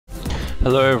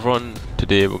Hello everyone,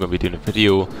 today we're going to be doing a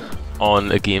video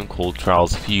on a game called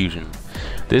Trials Fusion.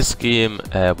 This game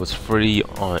was free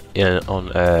on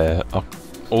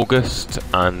August,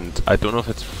 and I don't know if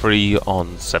it's free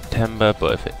on September,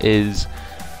 but if it is,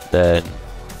 then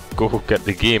go get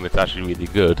the game. It's actually really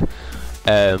good.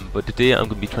 But today I'm going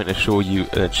to be trying to show you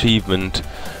an achievement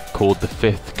called the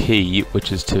fifth key,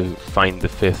 which is to find the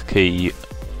fifth key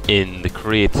in the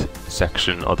crate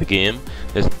section of the game.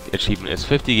 This achievement is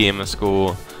 50 gamer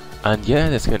score, and yeah,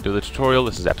 let's get into the tutorial.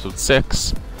 This is episode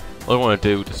 6. All I want to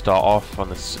do to start off on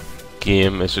this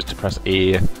game is just to press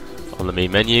A on the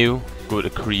main menu, go to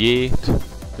create.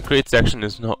 The create section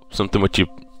is not something which you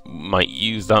might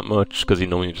use that much because you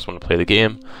just want to play the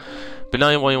game. But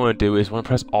now what you want to do is want to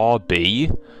press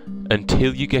RB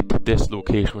until you get to this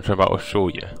location which I'm about to show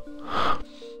you.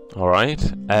 Alright,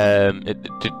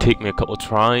 it did take me a couple of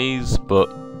tries, but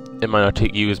it might not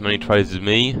take you as many tries as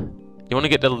me. You want to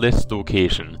get to this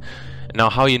location. Now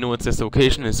how you know it's this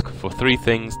location is for three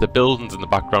things: the buildings in the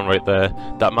background right there,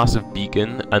 that massive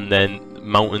beacon, and then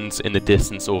mountains in the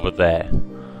distance over there.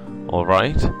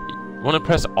 Alright, you want to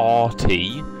press RT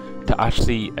to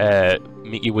actually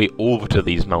make your way over to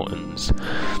these mountains.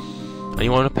 And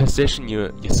you want to position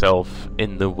yourself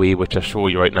in the way which I show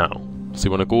you right now. So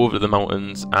you want to go over to the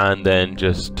mountains and then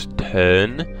just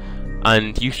turn,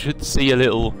 and you should see a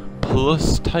little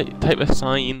plus type of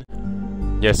sign.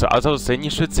 Yeah, so as I was saying, you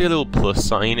should see a little plus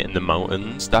sign in the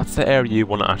mountains. That's the area you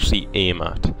want to actually aim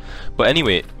at. But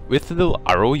anyway, with the little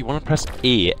arrow, you want to press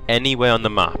A anywhere on the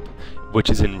map which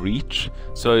is in reach.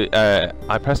 So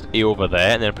I pressed A over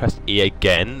there, and then I pressed A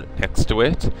again next to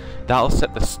it. That'll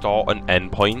set the start and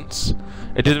end points.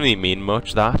 It doesn't really mean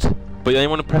much, that. But then you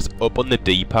want to press up on the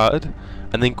D-pad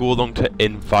and then go along to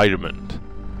environment.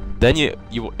 Then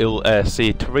it'll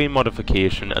say terrain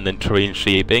modification and then terrain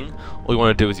shaping. All you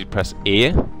want to do is you press A,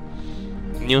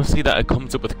 and you'll see that it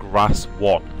comes up with grass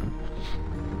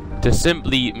 1. To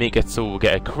simply make it so we'll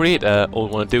get a crater, all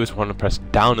we want to do is we want to press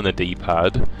down on the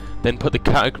D-pad, then put the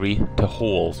category to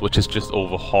holes, which is just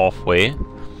over halfway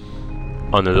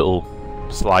on the little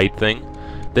slide thing.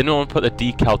 Then we want to put the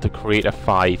decal to crater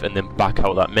 5 and then back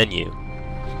out that menu.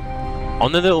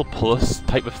 On the little plus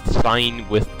type of sign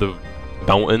with the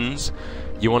mountains,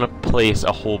 you want to place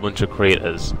a whole bunch of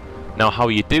craters. Now how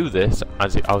you do this,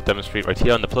 as I'll demonstrate right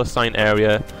here on the plus sign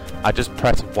area, I just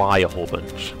press Y a whole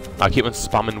bunch. I keep on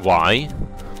spamming Y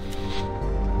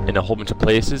in a whole bunch of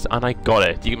places, and I got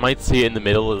it. You might see it in the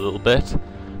middle a little bit,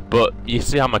 but you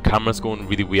see how my camera's going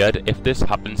really weird. If this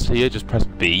happens to you, just press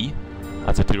B,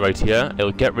 as I do right here.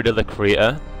 It'll get rid of the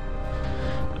crater,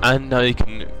 and now you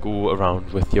can go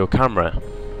around with your camera.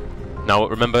 Now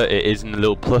remember, it is in the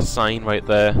little plus sign right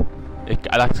there.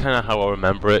 That's kind of how I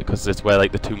remember it, because it's where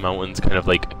like the two mountains kind of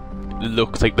like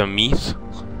looks like they meet.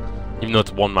 Even though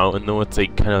it's one mountain, though, it's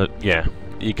like kind of, yeah,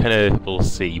 you kind of will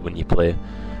see when you play.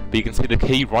 But you can see the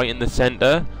key right in the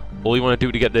center. All you want to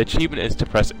do to get the achievement is to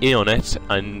press A on it,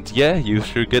 and yeah, you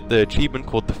should get the achievement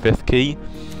called the fifth key.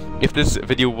 If this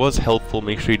video was helpful,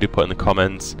 make sure you do put in the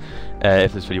comments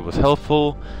if this video was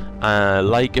helpful.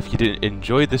 Like if you did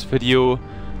enjoy this video,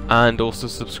 and also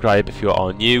subscribe if you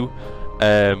are new.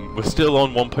 We're still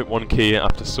on 1.1k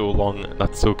after so long.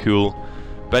 That's so cool.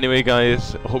 But anyway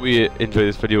guys, I hope you enjoy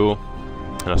this video,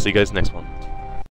 and I'll see you guys next one.